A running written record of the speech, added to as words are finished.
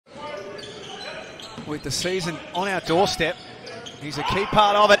with the season on our doorstep. He's a key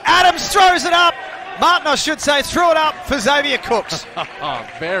part of it. Adams throws it up. Martin, I should say, threw it up for Xavier Cooks. Oh,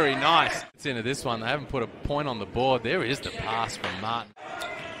 very nice. It's into this one. They haven't put a point on the board. There is the pass from Martin.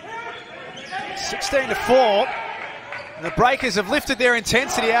 16-4. And the Breakers have lifted their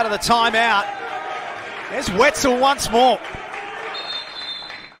intensity out of the timeout. There's Wetzell once more.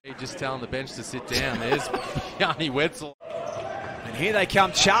 Just telling the bench to sit down. There's Yannick Wetzell. And here they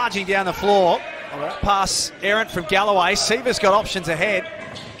come charging down the floor. Pass errant from Galloway. Xavier's got options ahead.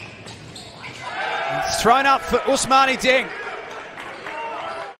 It's thrown up for Ousmane Dieng.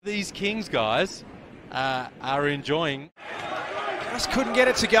 These Kings guys are enjoying. Just couldn't get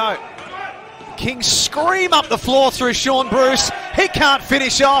it to go. Kings scream up the floor through Sean Bruce. He can't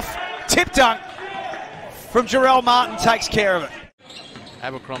finish off. Tip dunk from Jarell. Martin takes care of it.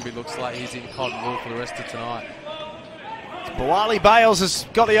 Abercrombie looks like he's in cotton wool for the rest of tonight. Bawali Bales has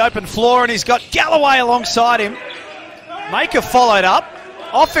got the open floor and he's got Galloway alongside him. Maker followed up.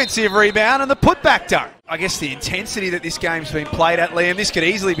 Offensive rebound and the putback dunk. I guess the intensity that this game's been played at, Liam, this could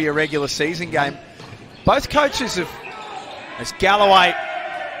easily be a regular season game. Both coaches have, as Galloway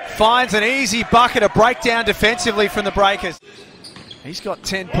finds an easy bucket, a breakdown defensively from the Breakers. He's got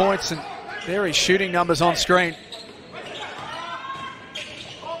 10 points and there his shooting numbers on screen.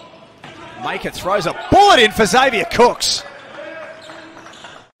 Maker throws a bullet in for Xavier Cooks.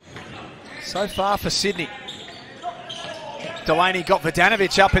 So far for Sydney. Delaney got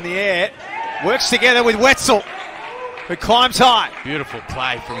Vodanovic up in the air. Works together with Wetzell, who climbs high. Beautiful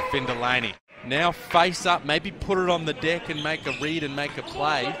play from Finn Delaney. Now face up, maybe put it on the deck and make a read and make a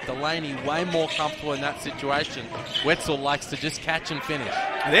play. Delaney way more comfortable in that situation. Wetzell likes to just catch and finish.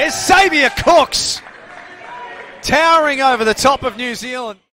 There's Xavier Cooks, towering over the top of New Zealand.